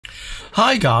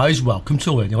Hi guys, welcome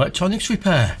to Learning Electronics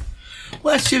Repair.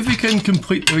 Let's see if we can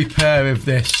complete the repair of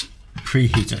this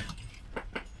preheater.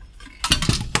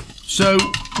 So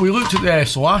we looked at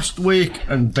this last week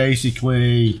and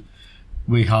basically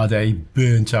we had a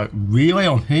burnt out relay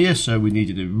on here, so we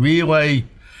needed a relay.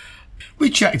 We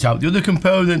checked out the other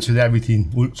components and everything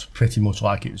looked pretty much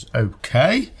like it was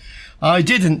okay. I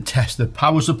didn't test the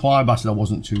power supply, but I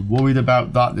wasn't too worried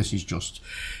about that. This is just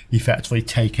effectively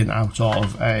taken out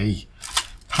of a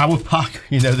power pack,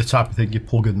 you know, the type of thing you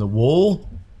plug in the wall.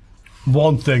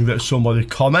 One thing that somebody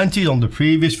commented on the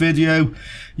previous video,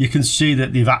 you can see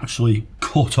that they've actually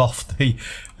cut off the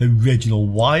original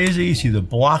wires. You see the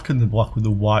black and the black with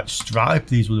the white stripe.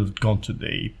 These would have gone to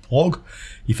the plug,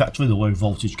 effectively the low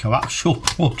voltage coaxial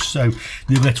plug. So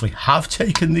they literally have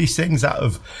taken these things out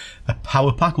of a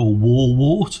power pack or wall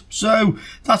wart. So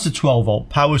that's a 12 volt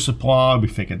power supply. We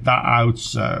figured that out.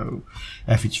 So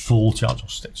if it's faulty, I'll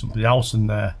just stick something else in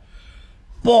there.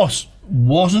 What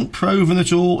wasn't proven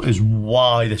at all is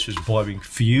why this was blowing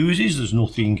fuses. There's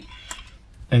nothing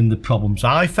in the problems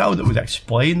I found that would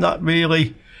explain that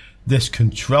really. This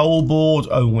control board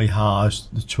only has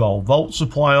the 12 volt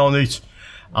supply on it,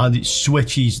 and it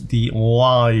switches the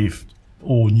live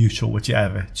or neutral,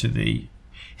 whichever, to the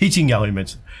heating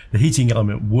element. The heating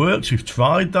element works, we've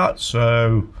tried that,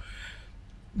 so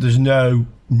there's no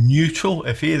neutral.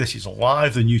 If here this is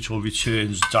live, the neutral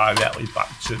returns directly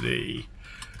back to the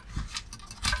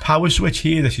power switch.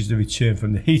 Here this is the return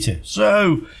from the heater.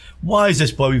 So why is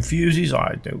this blowing fuses?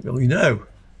 I don't really know.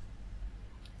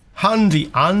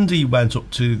 Handy Andy went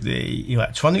up to the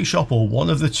electronics shop, or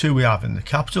one of the two we have in the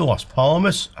capital, Las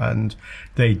Palmas, and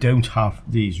they don't have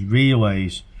these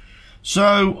relays.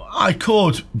 So I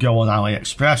could go on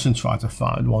AliExpress and try to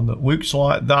find one that looks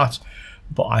like that,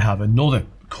 but I have another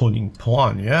cunning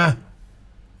plan, yeah?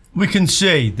 We can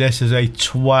see this is a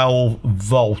 12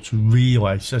 volt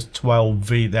relay. It says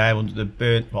 12V there under the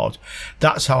burnt part.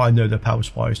 That's how I know the power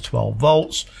supply is 12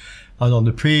 volts. And on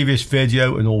the previous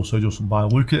video, and also just by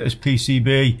looking at this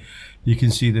PCB, you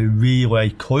can see the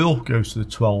relay coil goes to the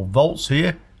 12 volts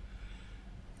here.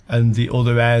 And the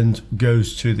other end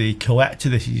goes to the collector.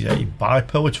 This is a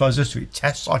bipolar transistor. It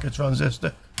tests like a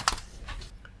transistor.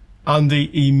 And the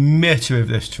emitter of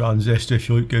this transistor, if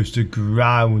you look, goes to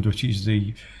ground, which is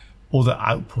the other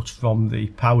output from the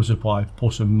power supply,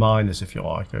 plus and minus, if you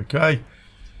like, okay?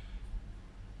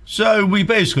 So we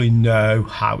basically know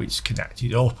how it's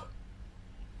connected up.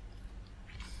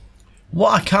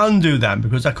 What I can do then,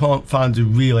 because I can't find a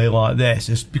relay like this,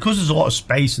 is because there's a lot of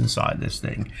space inside this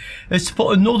thing, is to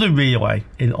put another relay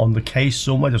in on the case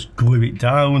somewhere, just glue it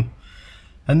down,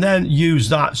 and then use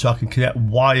that so I can connect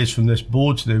wires from this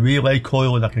board to the relay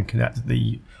coil, and I can connect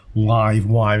the live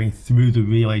wiring through the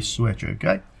relay switch,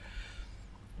 okay?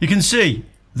 You can see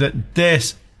that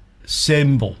this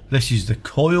symbol, this is the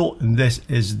coil and this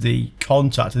is the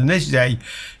contact, and this is a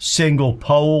single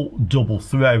pole double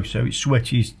throw, so it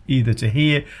switches either to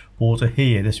here or to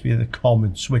here, this being the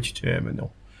common switch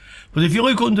terminal. But if you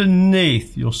look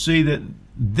underneath, you'll see that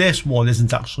this one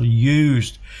isn't actually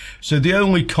used, so the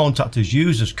only contactors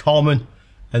used is common,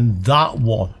 and that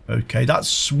one, okay, that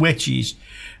switches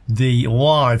the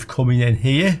live coming in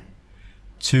here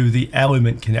to the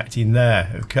element connecting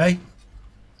there, okay?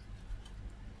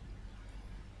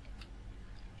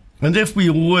 And if we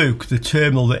look, the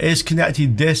terminal that is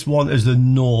connected, this one is the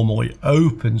normally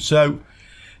open. So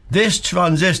this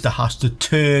transistor has to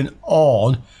turn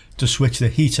on to switch the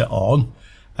heater on,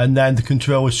 and then the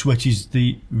controller switches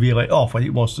the relay off when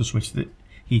it wants to switch the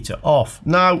heater off.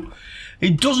 Now,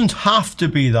 it doesn't have to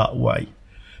be that way.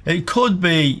 It could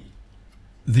be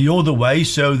the other way,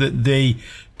 so that the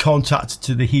contact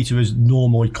to the heater is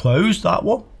normally closed, that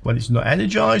one, when it's not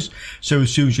energized. So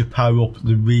as soon as you power up,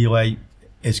 the relay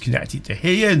is connected to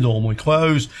here, normally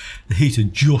closed, the heater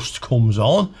just comes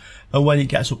on, and when it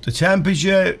gets up to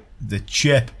temperature, the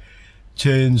chip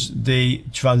turns the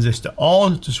transistor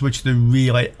on to switch the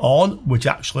relay on, which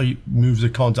actually moves the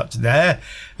contact there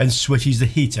and switches the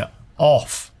heater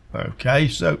off. Okay,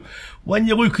 so when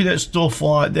you're looking at stuff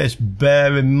like this,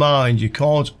 bear in mind you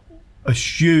can't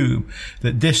assume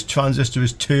that this transistor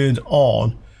is turned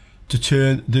on to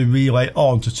turn the relay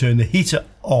on, to turn the heater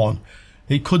on.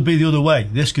 It could be the other way.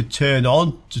 This could turn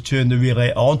on to turn the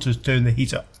relay on, to turn the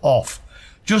heater off,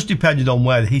 just depending on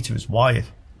where the heater is wired,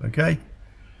 okay?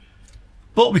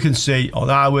 But we can see on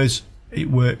ours,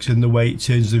 it works in the way it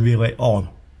turns the relay on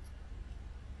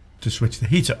to switch the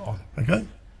heater on, okay?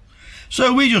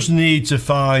 So we just need to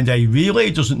find a relay.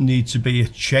 It doesn't need to be a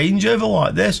changeover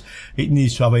like this. It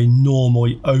needs to have a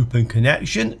normally open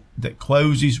connection. that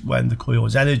closes when the coil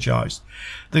is energized.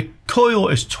 The coil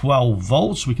is 12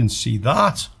 volts, we can see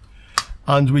that.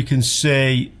 And we can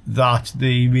see that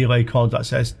the relay contact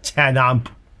says 10 amp,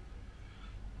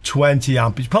 20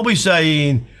 amp. It's probably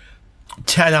saying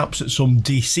 10 amps at some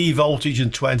DC voltage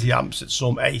and 20 amps at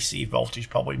some AC voltage,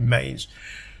 probably mains.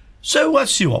 So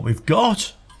let's see what we've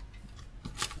got.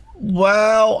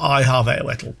 Well, I have a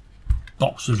little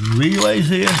box of relays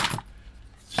here.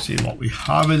 See what we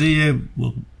have in here.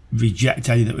 We'll reject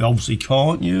any that we obviously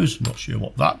can't use. I'm not sure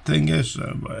what that thing is,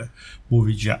 so we'll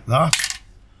reject that.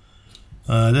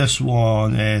 This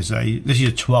one is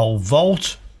a 12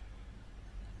 volt,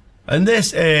 and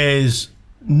this is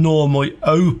normally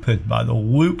open by the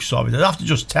looks of it. I'd have to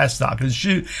just test that. I can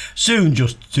soon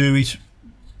just do it,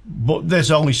 but this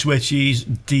only switches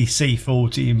DC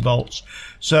 14 volts,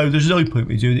 so there's no point in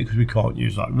me doing it because we can't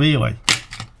use that relay.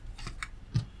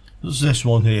 There's this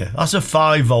one here. That's a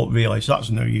 5 volt relay, so that's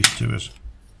no use to us.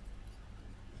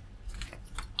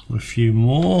 A few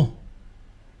more.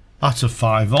 That's a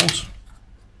 5 volt.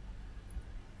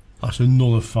 That's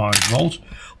another 5 volt.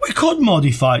 We could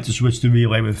modify it to switch the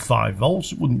relay with 5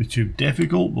 volts. It wouldn't be too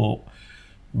difficult, but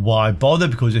why bother?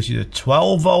 Because this is a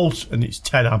 12 volt and it's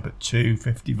 10 amp at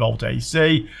 250 volt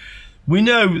AC. We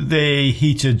know the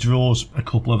heater draws a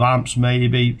couple of amps,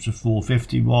 maybe. It's a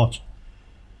 450 watt.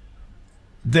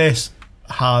 This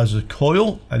has a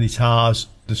coil and it has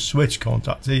the switch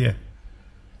contact here.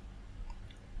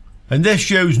 And this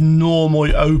shows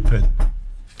normally open.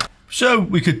 So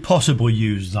we could possibly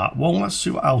use that one. Let's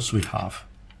see what else we have.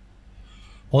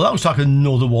 Well, that looks like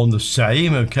another one the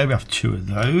same. Okay, we have 2 of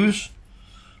those.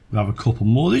 We have a couple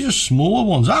more. These are smaller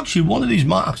ones. Actually, one of these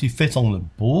might actually fit on the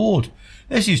board.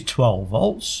 This is 12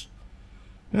 volts.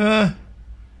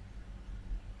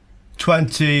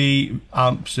 20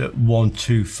 amps at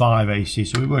 125 AC,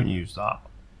 so we won't use that.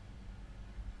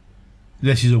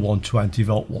 This is a 120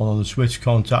 volt one on the switch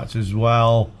contact as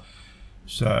well.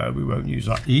 So we won't use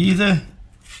that either.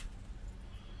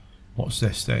 What's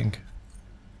this thing?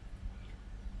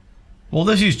 Well,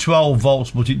 this is 12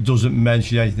 volts, but it doesn't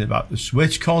mention anything about the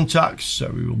switch contacts,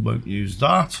 so we won't use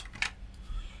that.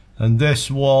 And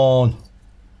this one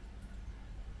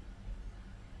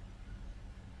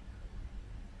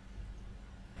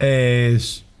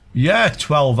is, yeah,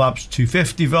 12 amps,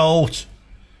 250 volt.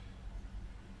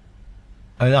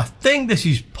 And I think this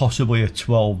is possibly a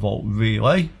 12 volt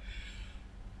relay.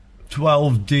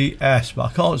 12DS, but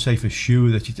I can't say for sure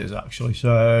that it is actually,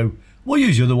 so we'll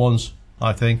use the other ones,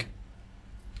 I think.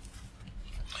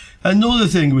 Another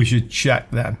thing we should check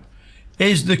then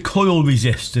is the coil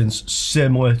resistance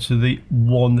similar to the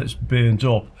one that's burnt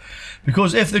up,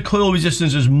 because if the coil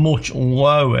resistance is much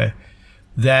lower,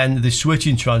 then the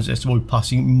switching transistor will be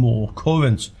passing more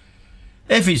current.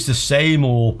 If it's the same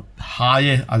or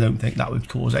higher, I don't think that would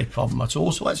cause a problem at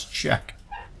all, so let's check.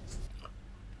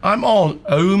 I'm on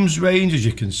ohms range, as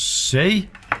you can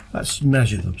see. Let's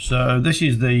measure them. So this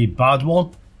is the bad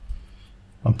one.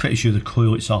 I'm pretty sure the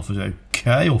coil itself is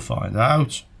okay. We'll find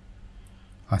out.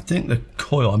 I think the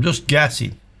coil, I'm just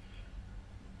guessing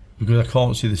because I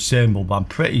can't see the symbol, but I'm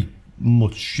pretty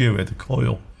much sure the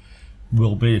coil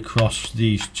will be across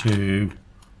these 2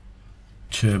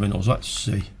 terminals. Let's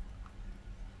see.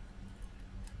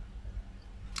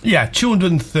 Yeah,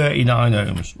 239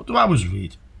 ohms. What do I always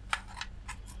read?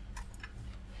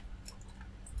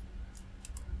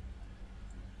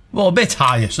 Well, a bit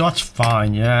higher, so that's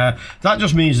fine, yeah. That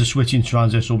just means the switching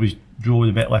transistor will be drawing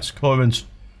a bit less current.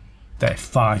 They're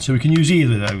fine, so we can use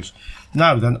either of those.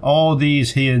 Now then, are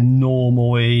these here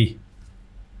normally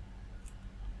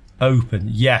open?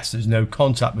 Yes, there's no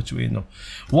contact between them.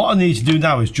 What I need to do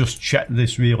now is just check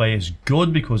this relay is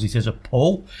good, because it is a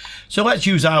pull. So let's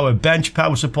use our bench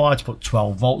power supply to put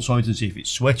 12 volts on it and see if it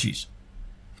switches.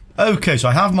 Okay, so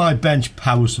I have my bench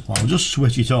power supply. I'll just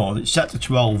switch it on. It's set to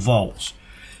 12 volts.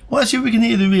 Well, let's see if we can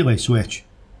hear the relay switch.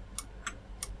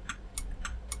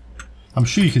 I'm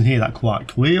sure you can hear that quite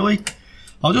clearly.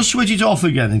 I'll just switch it off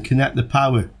again and connect the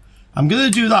power. I'm going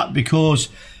to do that because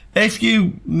if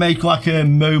you make like a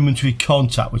momentary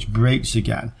contact which breaks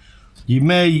again, you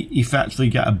may effectively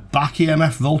get a back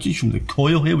EMF voltage from the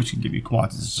coil here, which can give you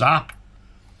quite a zap.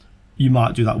 You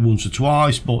might do that once or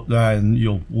twice, but then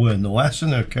you'll learn the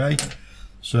lesson, okay?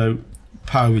 So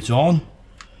power it on.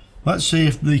 Let's see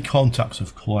if the contacts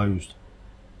have closed.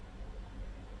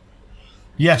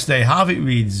 Yes, they have. It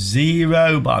reads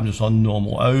 0, but I'm just on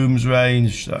normal ohms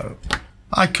range, so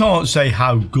I can't say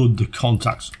how good the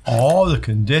contacts are, the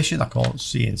condition. I can't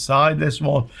see inside this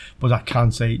one, but I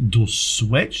can say it does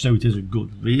switch, so it is a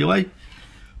good relay.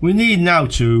 We need now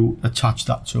to attach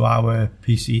that to our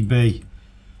PCB.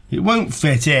 It won't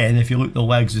fit in if you look, the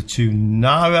legs are too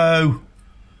narrow.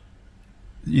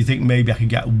 You think maybe I can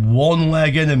get one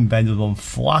leg in and bend it on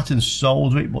flat and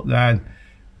solder it, but then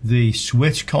the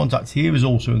switch contact here is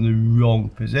also in the wrong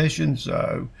position,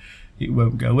 so it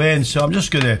won't go in. So I'm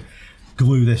just going to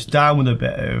glue this down with a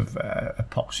bit of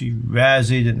epoxy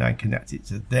resin and then connect it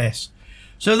to this.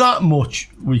 So that much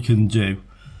we can do.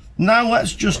 Now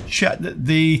let's just check that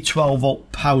the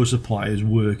 12-volt power supply is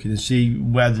working and see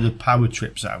whether the power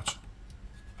trips out.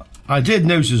 I did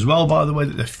notice as well, by the way,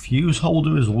 that the fuse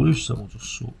holder is loose, so we'll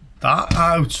just sort that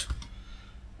out.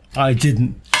 I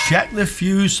didn't check the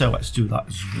fuse, so let's do that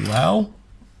as well.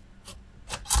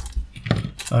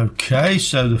 Okay,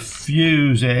 so the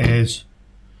fuse is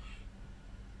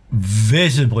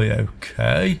visibly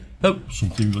okay. Oh,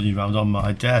 something running around on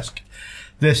my desk.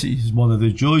 This is one of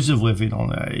the joys of living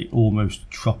on a almost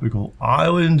tropical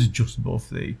island just above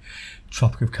the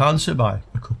Tropic of Cancer by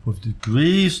a couple of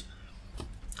degrees,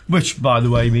 which, by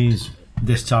the way, means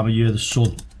this time of year the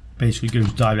sun basically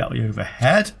goes directly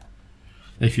overhead.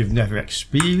 If you've never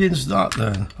experienced that,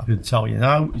 then I can tell you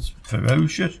now, it's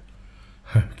ferocious.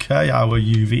 Okay, our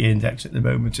UV index at the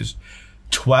moment is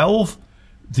 12.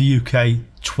 The UK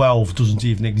 12 doesn't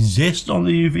even exist on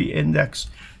the UV index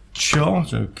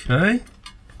chart. Okay,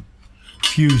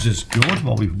 fuse is good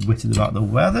while we've witted about the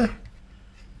weather.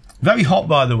 Very hot,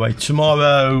 by the way.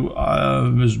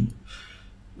 Tomorrow is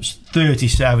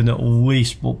 37 at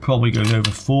least, but probably going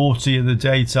over 40 in the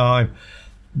daytime.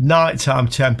 Nighttime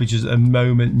temperatures at the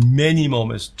moment,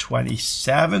 minimum is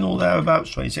 27 or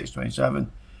thereabouts, 26,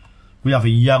 27. We have a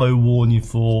yellow warning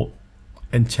for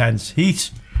intense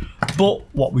heat. But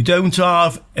what we don't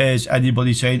have is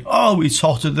anybody saying, oh, it's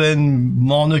hotter than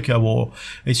Monaco or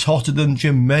it's hotter than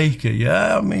Jamaica.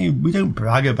 Yeah, I mean, we don't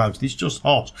brag about it, it's just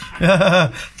hot.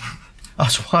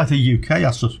 That's why the UK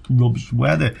has such rubbish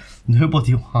weather.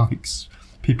 Nobody likes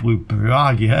people who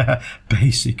brag, yeah,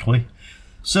 basically.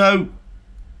 So,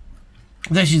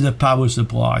 this is the power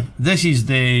supply. This is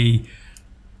the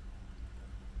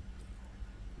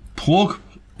plug,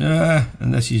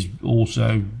 and this is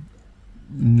also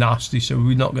nasty, so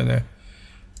we're not going to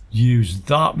use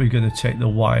that. We're going to take the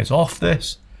wires off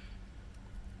this.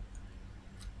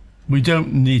 We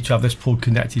don't need to have this plug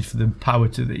connected for the power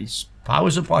to the power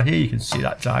supply here. You can see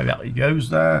that directly goes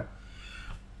there.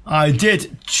 I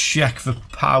did check for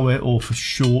power or for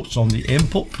shorts on the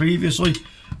input previously,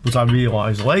 but I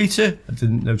realised later, I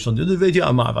didn't notice on the other video,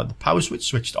 I might have had the power switch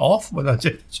switched off when I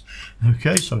did it.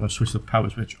 Okay, so I'm going to switch the power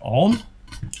switch on.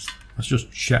 Let's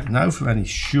just check now for any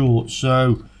shorts.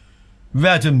 So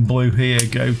red and blue here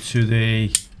go to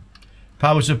the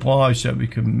power supply, so we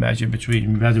can measure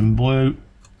between red and blue.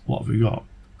 What have we got?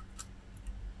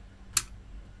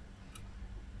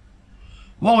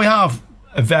 Well, we have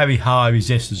a very high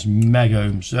resistance,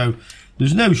 MULITIMETER, so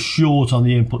there's no short on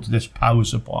the input to this power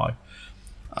supply.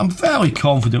 I'm fairly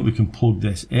confident we can plug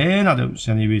this in. I don't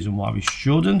see any reason why we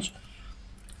shouldn't,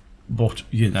 but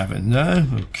you never know.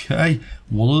 Okay,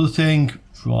 one other thing,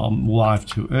 from live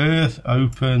to earth,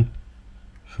 open.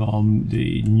 From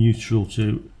the neutral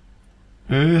to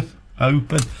earth,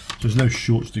 open. There's no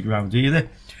shorts to ground either.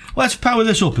 Let's power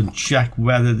this up and check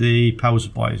whether the power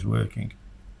supply is working.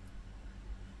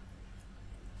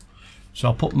 So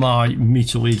I'll put my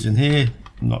meter leads in here.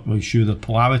 I'm not really sure the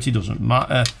polarity, doesn't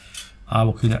matter. I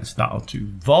will connect that on 2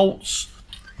 volts.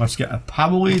 Let's get a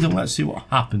power lead and let's see what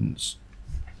happens.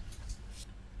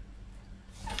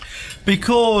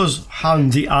 Because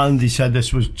Handy Andy said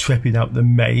this was tripping out the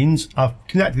mains, I've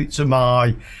connected it to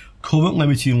my current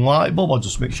limiting light bulb. I'll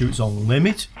just make sure it's on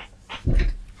limit.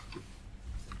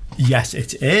 Yes,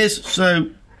 it is.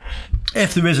 So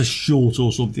if there is a short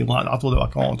or something like that, although I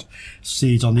can't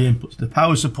see it on the input to the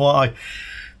power supply,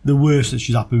 the worst that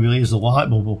should happen really is the light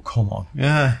bulb will come on.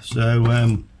 Yeah, so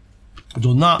I've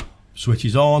done that, switch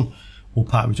is on, we'll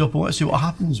power it up and let's see what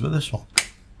happens with this one.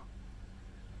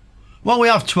 Well, we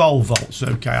have 12 volts,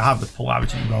 okay, I have the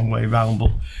polarity the wrong way around,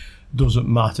 but doesn't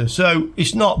matter. So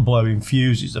it's not blowing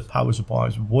fuses, the power supply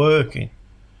is working.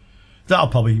 That'll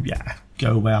probably, yeah,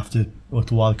 go away after a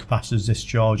little while the capacitor's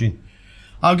discharging.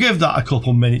 I'll give that a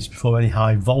couple minutes before any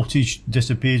high voltage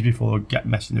disappears, before I get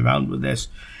messing around with this.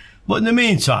 But in the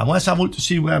meantime, let's have a look to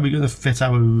see where we're going to fit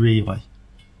our relay.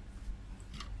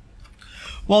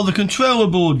 Well, the controller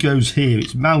board goes here.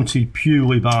 It's mounted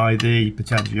purely by the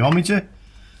potentiometer.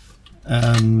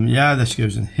 Yeah, this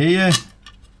goes in here.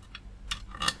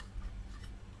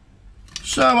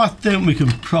 So I think we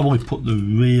can probably put the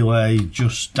relay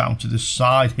just down to the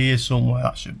side here somewhere.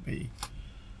 That should be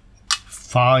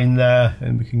fine there,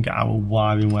 and we can get our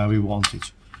wiring where we want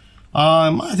it.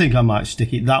 I think I might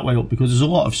stick it that way up because there's a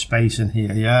lot of space in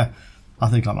here, yeah. I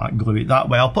think I might glue it that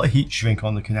way. I'll put a heat shrink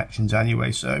on the connections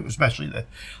anyway, so especially the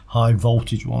high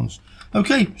voltage ones.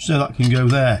 Okay, so that can go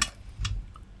there.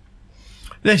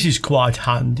 This is quite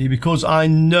handy because I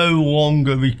no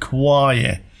longer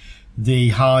require the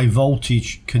high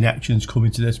voltage connections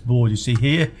coming to this board. You see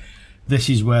here, this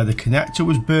is where the connector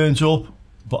was burnt up,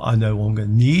 but I no longer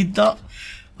need that.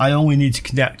 I only need to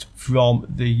connect from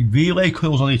the relay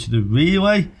coils only to the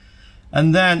relay,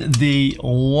 and then the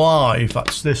live,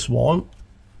 that's this one,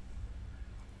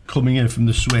 coming in from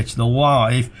the switch, the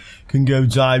live can go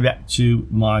direct to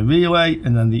my relay,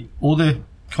 and then the other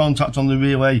contact on the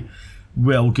relay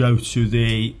will go to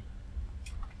the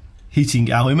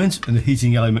heating element, and the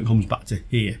heating element comes back to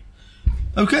here.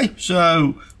 Okay,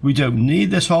 so we don't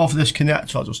need this half of this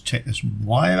connector. I'll just take this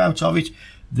wire out of it.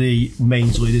 The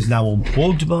mains lid is now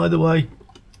unplugged, by the way.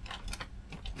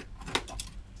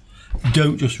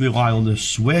 Don't just rely on the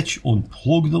switch,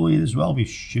 unplug the lead as well. Be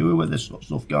sure with this sort of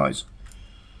stuff, guys.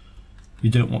 You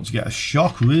don't want to get a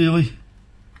shock, really.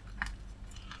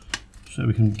 So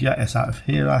we can get this out of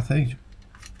here, I think.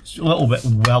 It's a little bit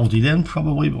welded in,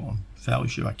 probably, but I'm fairly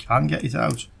sure I can get it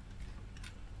out.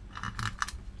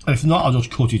 If not, I'll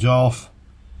just cut it off.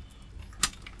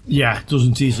 Yeah, it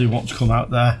doesn't easily want to come out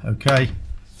there, okay.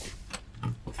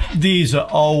 These are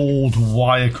old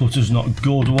wire cutters, not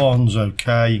good ones,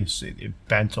 okay. You can see they're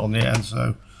bent on the end,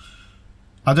 so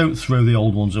I don't throw the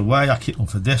old ones away. I keep them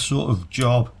for this sort of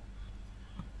job.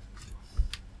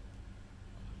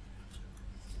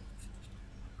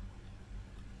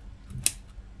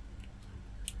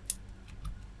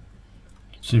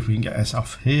 See if we can get this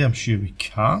off here. I'm sure we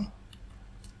can.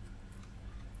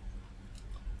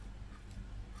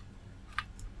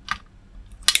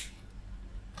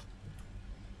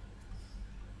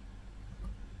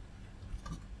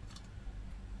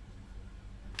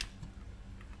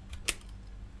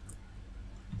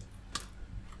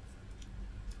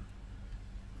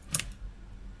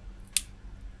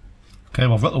 Okay,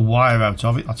 well, I've got the wire out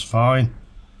of it, that's fine.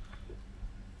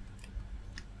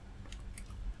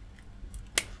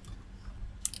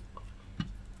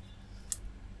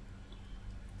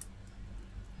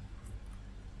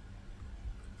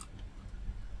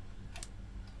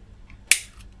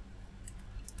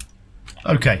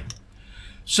 Okay,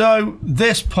 so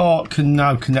this part can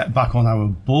now connect back on our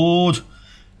board.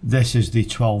 This is the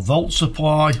 12-volt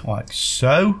supply, like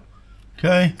so.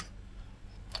 Okay.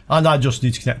 And I just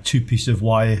need to connect 2 pieces of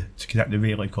wire to connect the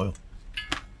relay coil.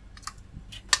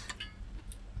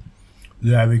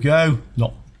 There we go.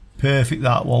 Not perfect,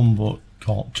 that one, but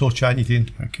can't touch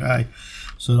anything. Okay,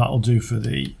 so that'll do for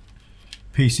the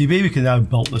PCB. We can now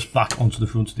bolt this back onto the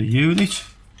front of the unit.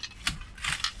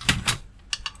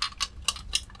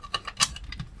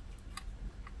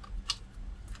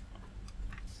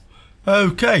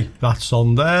 Okay, that's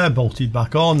on there, bolted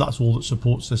back on. That's all that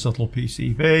supports this little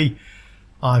PCB.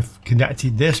 I've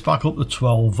connected this back up to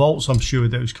 12 volts. I'm sure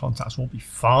those contacts will be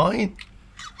fine.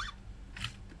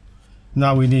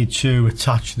 Now we need to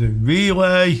attach the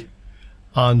relay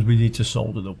and we need to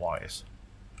solder the wires.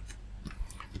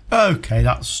 Okay,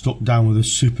 that's stuck down with a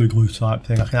super glue type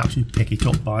thing. I can actually pick it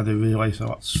up by the relay, so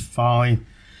that's fine.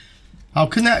 I'll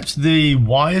connect the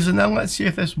wires and then let's see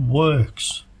if this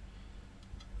works.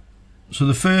 So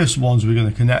the first ones we're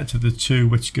going to connect to the 2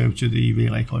 which go to the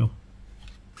relay coil.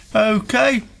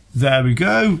 Okay, there we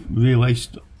go. Relay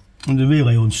and the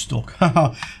relay unstuck.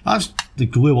 That's the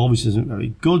glue. Obviously isn't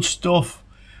very good stuff.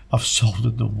 I've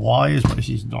soldered the wires, but this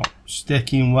is not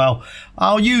sticking well.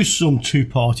 I'll use some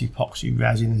 2-part epoxy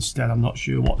resin instead. I'm not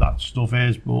sure what that stuff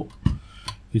is, but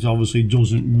it obviously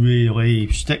doesn't really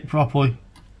stick properly.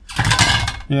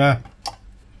 Yeah,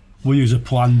 we'll use a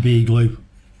Plan B glue.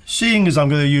 Seeing as I'm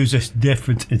going to use this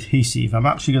different adhesive, I'm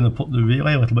actually going to put the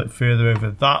relay a little bit further over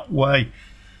that way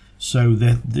so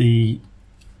that the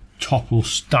top will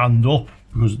stand up,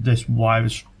 because this wire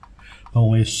is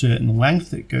only a certain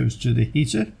length that goes to the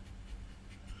heater.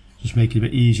 Just make it a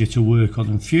bit easier to work on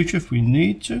in future if we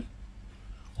need to,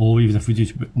 or even if we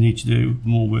need to do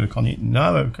more work on it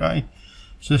now. Okay,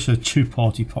 so this is a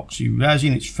 2-part epoxy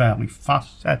resin. It's fairly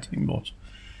fast setting, but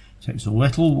takes a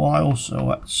little while. So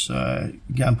let's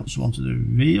again put some onto the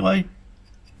relay.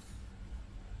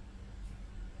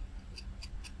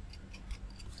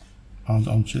 And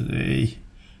onto the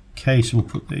case, we'll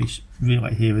put the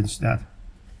relay here instead.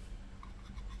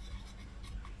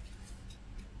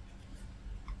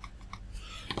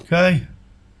 Okay.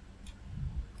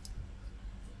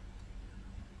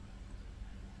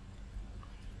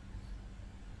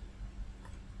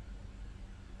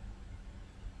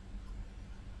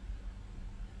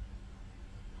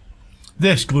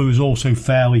 This glue is also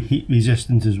fairly heat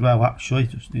resistant as well, actually.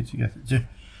 Just need to get it to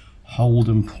hold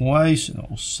in place and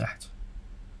it'll set.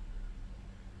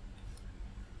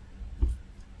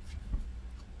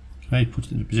 Okay, put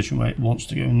it in a position where it wants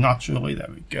to go naturally. There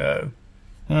we go.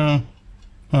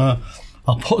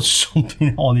 I'll put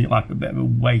something on it, like a bit of a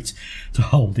weight to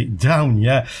hold it down.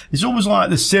 Yeah, it's always like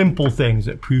the simple things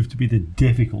that prove to be the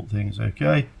difficult things.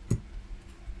 Okay,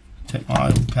 take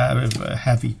my pair of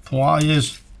heavy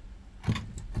pliers.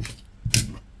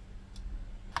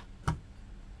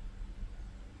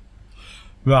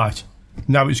 Right,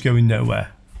 now it's going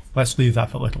nowhere. Let's leave that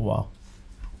for a little while.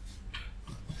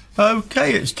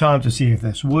 Okay, it's time to see if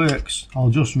this works.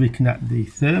 I'll just reconnect the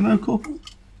thermocouple.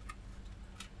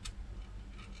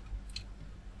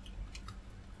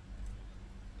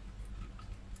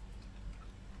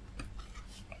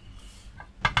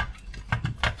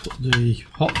 Put the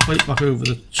hot plate back over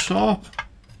the top.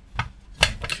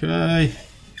 Okay.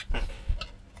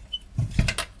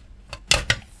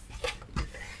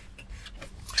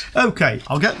 Okay,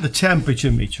 I'll get the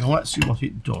temperature meter and let's see what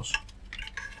it does.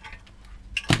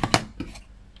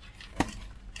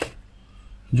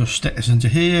 Just stick this into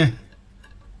here.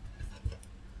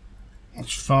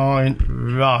 That's fine.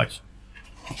 Right.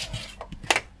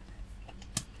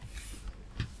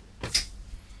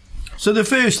 So the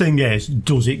first thing is,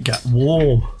 does it get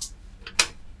warm?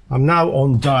 I'm now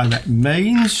on direct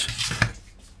mains.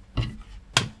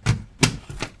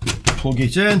 Plug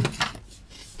it in.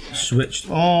 Switched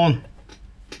on.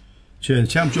 Turn the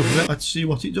temperature up a bit. Let's see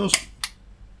what it does.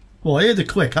 Well, I heard the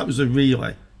click. That was the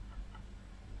relay.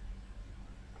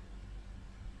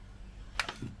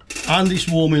 And it's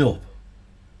warming up.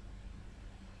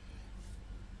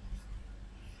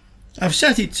 I've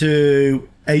set it to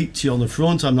 80 on the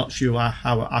front. I'm not sure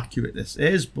how accurate this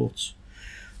is, but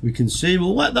we can see.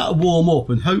 We'll let that warm up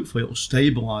and hopefully it'll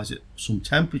stabilise at some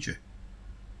temperature.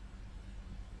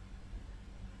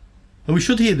 And we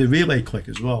should hear the relay click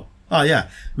as well. Oh yeah,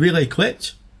 relay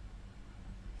clicked.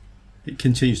 It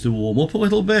continues to warm up a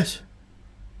little bit.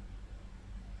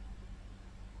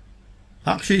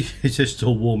 Actually, it is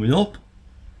still warming up.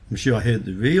 I'm sure I heard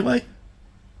the relay.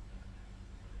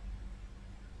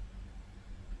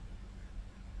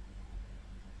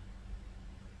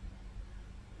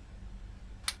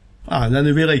 And then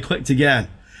the relay clicked again.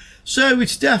 So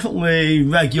it's definitely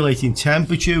regulating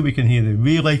temperature. We can hear the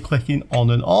relay clicking on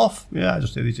and off. Yeah, I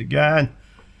just did it again.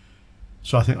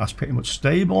 So I think that's pretty much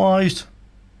stabilised.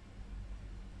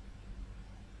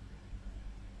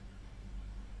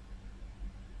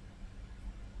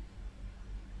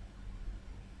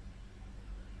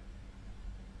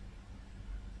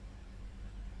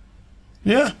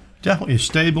 Yeah, definitely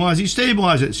stabilised. It's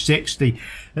stabilised at 60.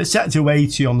 It's set to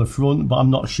 80 on the front, but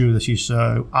I'm not sure this is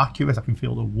so accurate. I can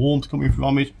feel the warmth coming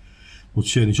from it. We'll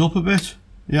turn it up a bit.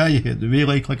 Yeah, you hear the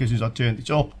relay click as soon as I turned it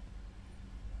up.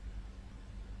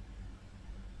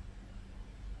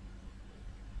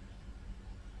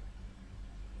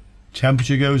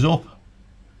 Temperature goes up.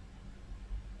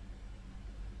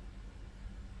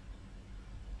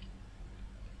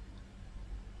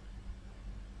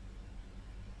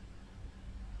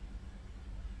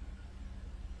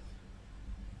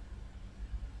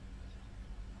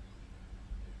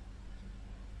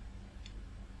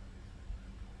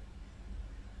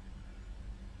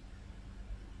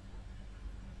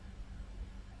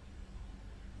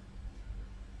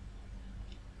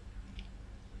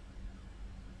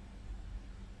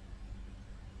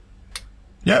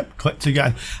 Yep, clicked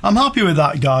again. I'm happy with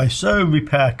that, guys. So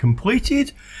repair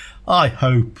completed. I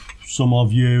hope some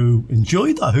of you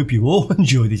enjoyed that. I hope you all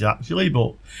enjoyed it actually,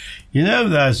 but you know,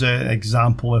 there's an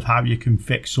example of how you can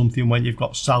fix something when you've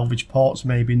got salvage parts,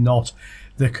 maybe not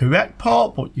the correct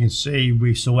part, but you can see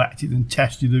we selected and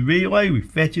tested the relay, we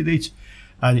fitted it,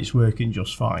 and it's working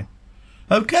just fine.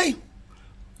 Okay,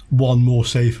 one more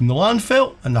save from the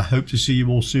landfill, and I hope to see you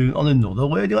all soon on another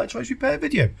Learn Electronics Repair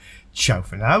video. Ciao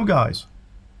for now, guys.